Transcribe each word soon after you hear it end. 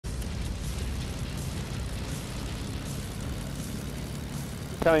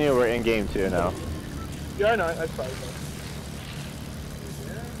telling you we're in game too now. Yeah, I know. I saw it.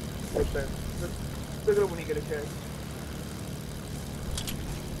 Right there. Look at it when you get a kick.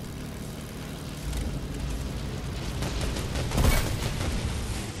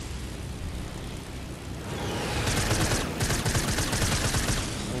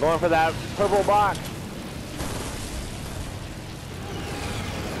 I'm going for that purple box.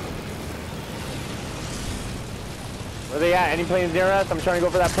 Where they at? Any planes near us? I'm trying to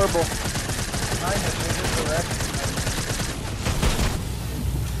go for that purple.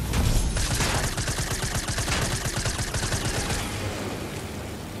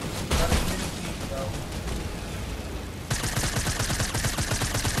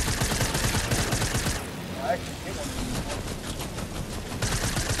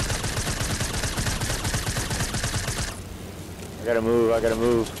 I gotta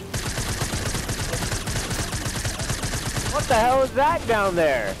move. What the hell is that down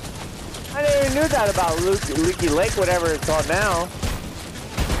there? I didn't even knew that about Leaky Lake, whatever it's called now.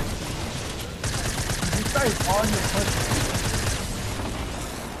 This guy's on your pussy.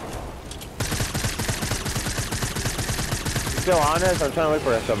 You still on us? I'm trying to look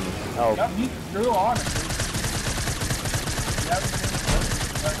for some help. Yep, he's still on it.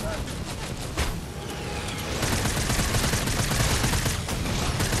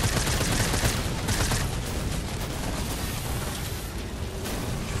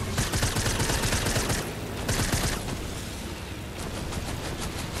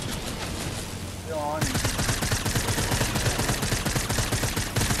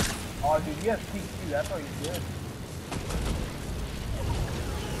 Oh, dude, he has PQ. That's all he's good.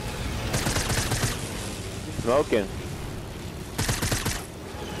 He's smoking.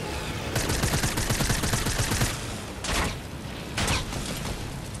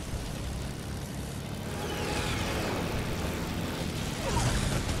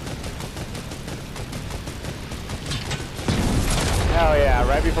 Hell yeah,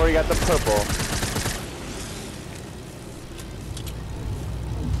 right before he got the purple.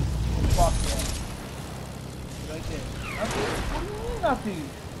 Fuck yeah. Right there. Nothing.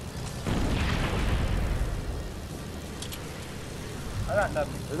 I got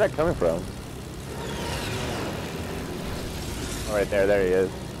nothing. Where's that coming from? Oh, right there. There he is.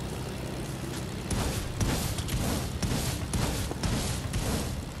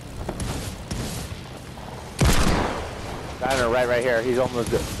 Guy on the right here. He's almost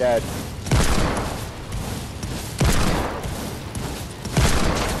dead.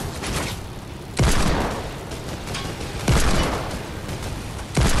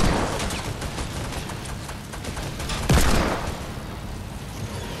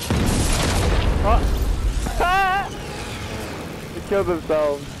 Oh. He killed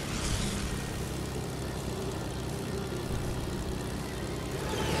themselves.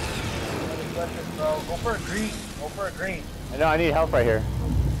 Bro, go for a green. Go for a green. I know, I need help right here.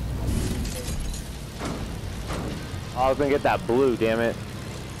 Oh, I was gonna get that blue, damn it.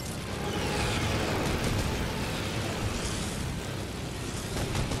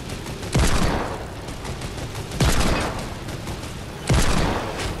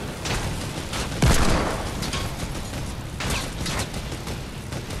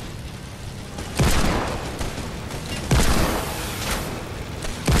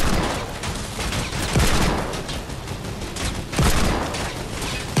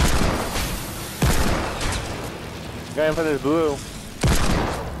 Going for this blue.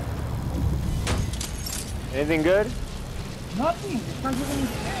 Anything good? Nothing. It's not giving me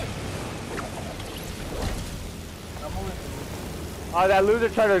shit. Oh, that loser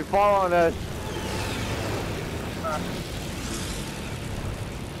tried to fall on us.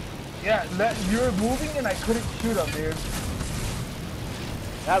 Yeah, you were moving and I couldn't shoot him, dude.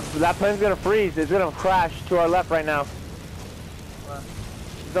 That plane's gonna freeze. It's gonna crash to our left right now.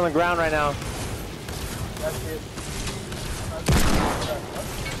 It's on the ground right now. That's it.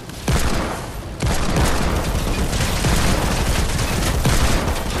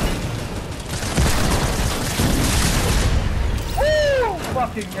 Woo!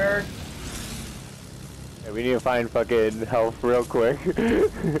 Fucking nerd. Yeah, we need to find fucking health real quick. Oh,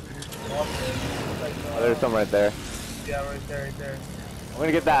 there's some right there. Yeah, right there, right there. I'm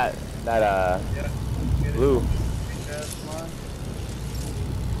gonna get that yeah, blue. Yeah, come on.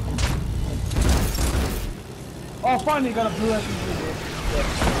 Oh, finally got a blue SMG, dude.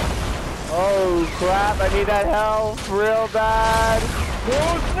 Oh crap, I need that health real bad.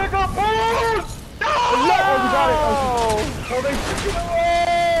 Boost, nigga, boost! No! Oh, we got it. Oh, they took it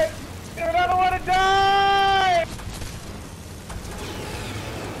away! Dude, I don't want to die!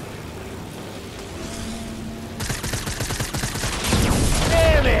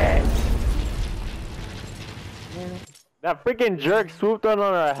 Damn That freaking jerk swooped on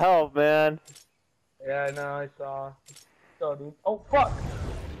our health, man. Yeah, I know, I saw. So, dude. Oh, fuck!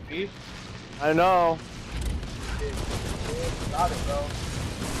 Beef? I know. Got it, bro.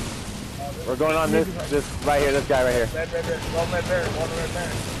 We're going on this right here, this guy right here. Red. One red there. One red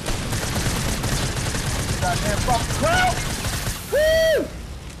there. Goddamn fucking crowd! Woo!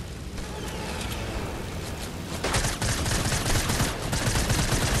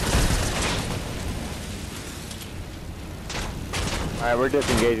 Alright, we're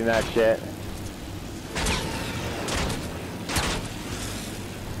disengaging that shit.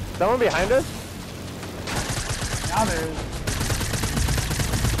 Someone behind us? Now there is.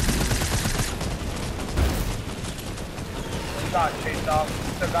 Got chased off.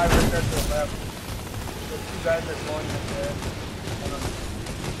 The guy right there to the left. The two guys are going up there.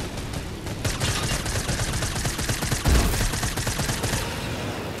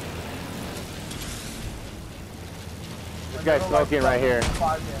 This guy's smoking right here.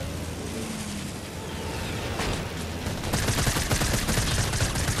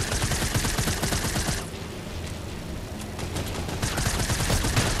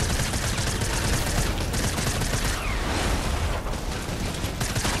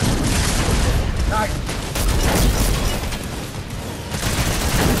 Nice.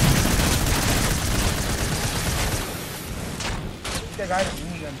 That guy is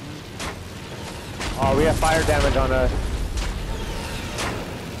really good. Oh, we have fire damage on us.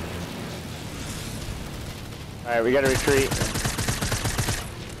 Alright, we gotta retreat.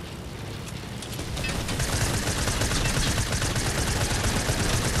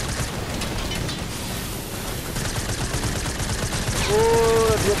 Ooh,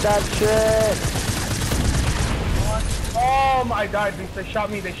 let's get that shit. Oh my god, they shot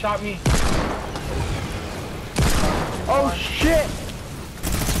me, Oh shit!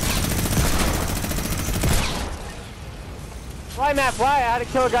 Fly, Matt, fly! I had to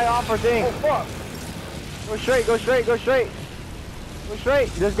kill a guy off our thing. Oh fuck! Go straight, go straight, go straight. Go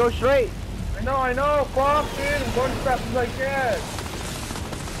straight, just go straight. I know, fuck dude, I'm going as fast as I can.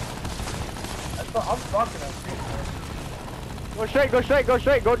 I'm fucking up, dude. Go straight, go straight, go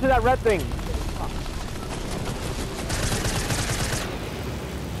straight. Go to that red thing.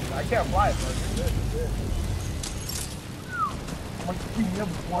 I can't fly, bro.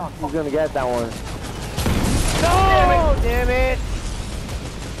 He's gonna get that one. No! Damn it!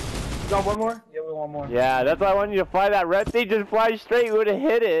 You got one more? Yeah, we want more. Yeah, that's why I want you to fly that red thing. Just fly straight. You would have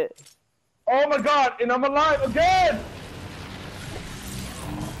hit it. Oh my god, and I'm alive again!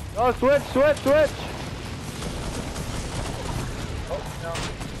 Oh, switch, switch, switch. Oh, no.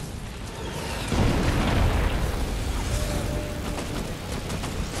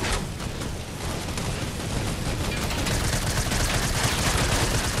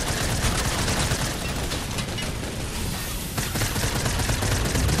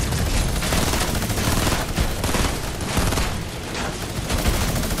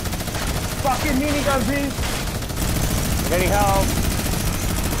 Fucking minigun, please! Getting help.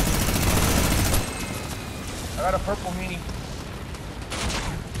 I got a purple mini.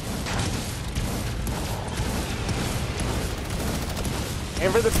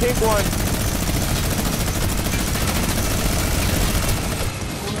 Aim for the pink one.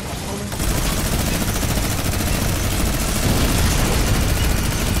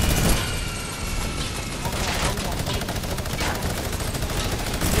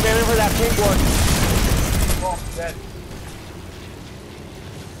 Keep aiming for that pink one. Oh, dead.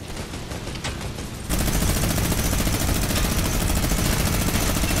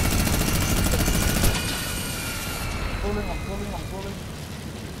 I'm pulling.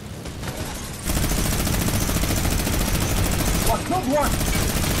 One, killed one!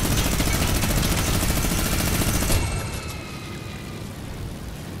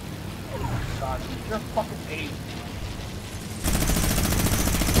 God, you're fucking ace.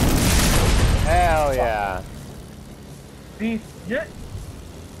 Hell yeah. Beast, you're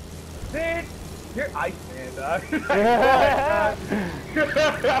ice man, dog.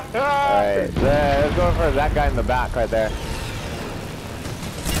 Alright, let's go for that guy in the back right there.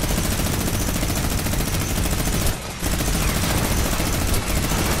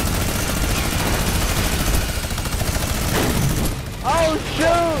 Oh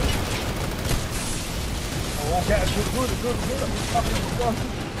shoot! Oh, okay, good.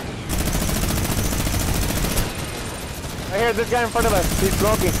 Right here, this guy in front of us. He's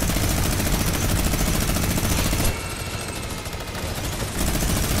smoking.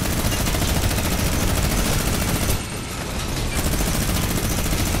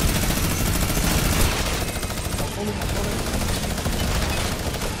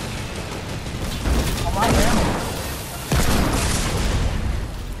 I'm out of ammo.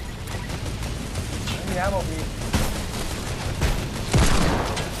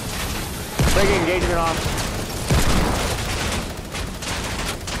 Break engagement off.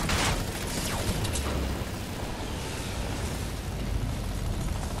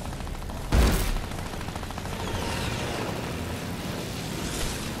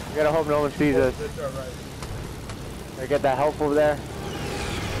 We gotta hope no one sees us. Gotta get that help over there.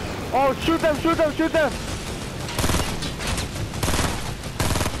 Oh, shoot them, shoot them, shoot them!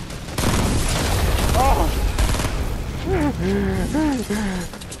 Oh!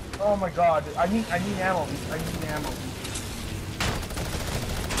 Oh my god, I need ammo. I need ammo.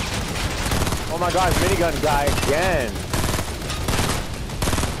 Oh my god, minigun guy again.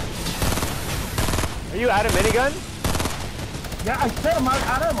 Are you out of minigun? Yeah, I said I'm out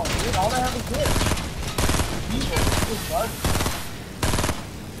of ammo, dude. All I have is this.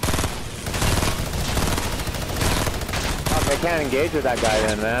 Oh, they can't engage with that guy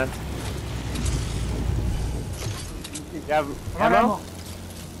then, man. You have ammo?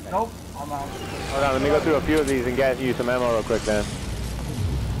 Nope, I'm out. Hold on, let me go through a few of these and get you some ammo real quick then.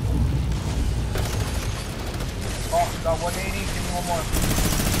 Oh, got 180, give me one more.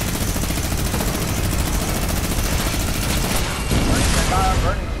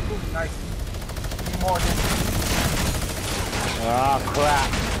 Burning, burning, nice. Give me more, dude. Oh, crap.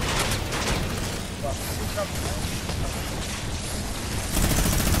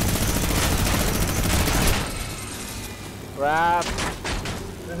 Crap.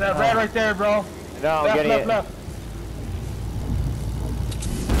 There's that red right there, bro. No, I'm left, getting left, it. left.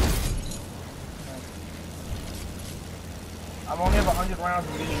 I'm only have 100 rounds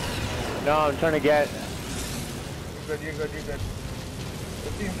of meat. No, I'm trying to get... You're good, you're good, you're good.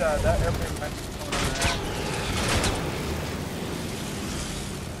 It seems that airplane might be coming on there.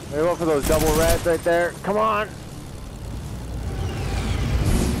 Let me go for those double reds right there. Come on.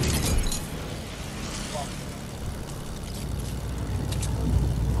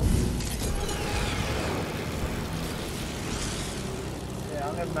 Yeah,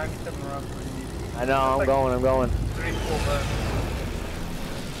 I'm have 97 rounds for you. I know, I'm going. Pretty cool, bud.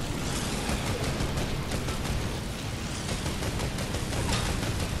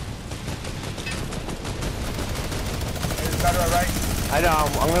 Got it right. I know,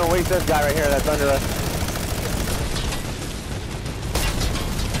 I'm gonna waste this guy right here that's under us.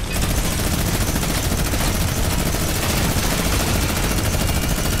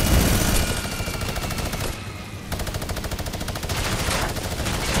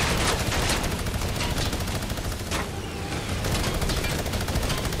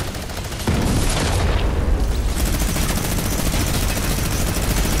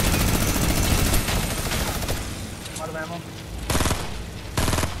 Out of ammo.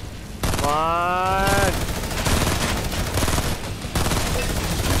 Come on.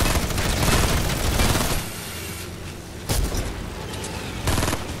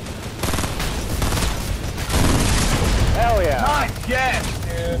 Hell yeah. Nice, yes,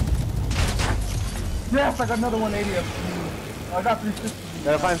 dude. Yes, I got another 180 of I got 360.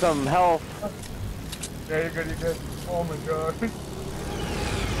 Gotta find some health. Yeah, you're good, you're good. Oh my god.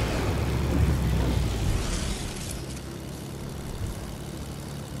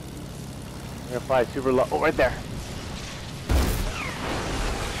 I'm gonna fly super low. Oh, right there.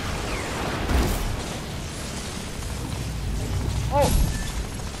 Oh!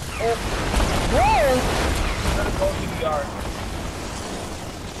 Oh! Whoa! Gotta go DVR.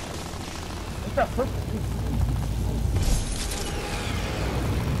 What's that purple?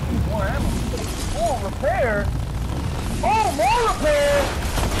 More ammo. Oh, repair! Oh, more repair!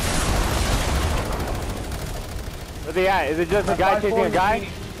 Where's he at? Is it just a guy chasing a guy?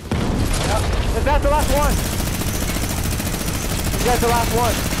 Yep. That's the last one. That's the last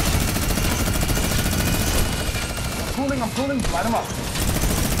one. I'm cooling, light him up.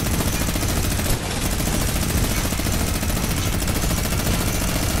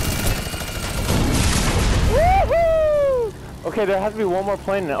 Woohoo! Okay, there has to be one more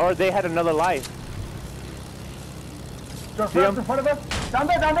plane, or they had another life. Just See him? in front of us. Down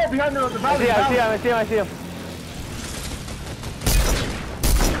there, behind the I valley. see him.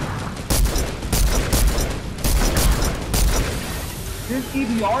 This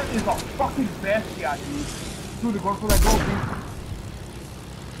EBR is a fucking bestia, dude. Dude, they're going for that gold, dude.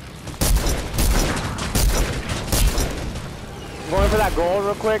 I'm going for that gold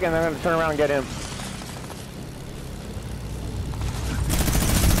real quick, and then I'm gonna turn around and get him.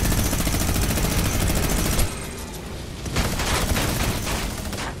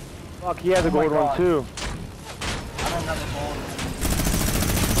 Fuck, he has a gold one too. I don't have a gold.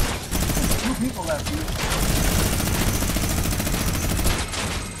 There's 2 people left, dude.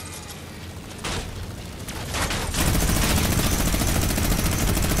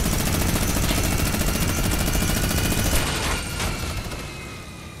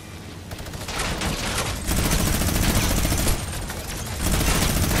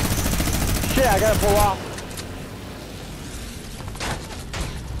 gotta pull off.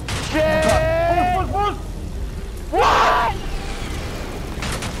 Shit! Push! What?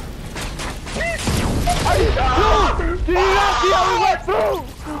 Dude, did you not see how we went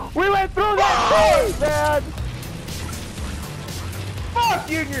through? We went through that thing, man! Fuck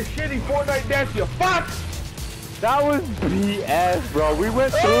you and your shitty Fortnite dance, you fuck! That was BS, bro. We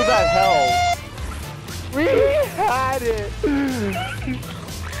went through that hell. We had it.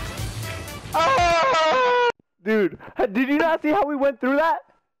 Dude, did you not see how we went through that?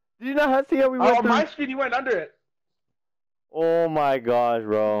 Did you not see how we went through? On my screen, you went under it. Oh my gosh,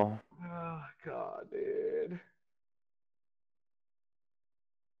 bro. Oh, God, dude.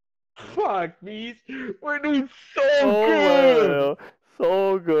 Fuck, me. We're doing so good.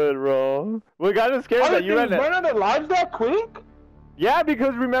 So good, bro. We got scared that you ran run out of lives that quick? Yeah,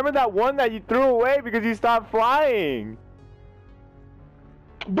 because remember that one that you threw away because you stopped flying?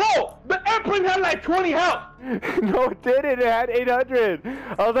 Bro, the airplane had like 20 health. No, it didn't. It had 800.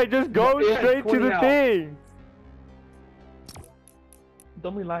 I was like, just go straight to the thing.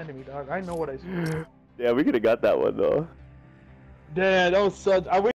 Don't be lying to me, dog. I know what I said. Yeah, we could have got that one, though. Yeah, that was such...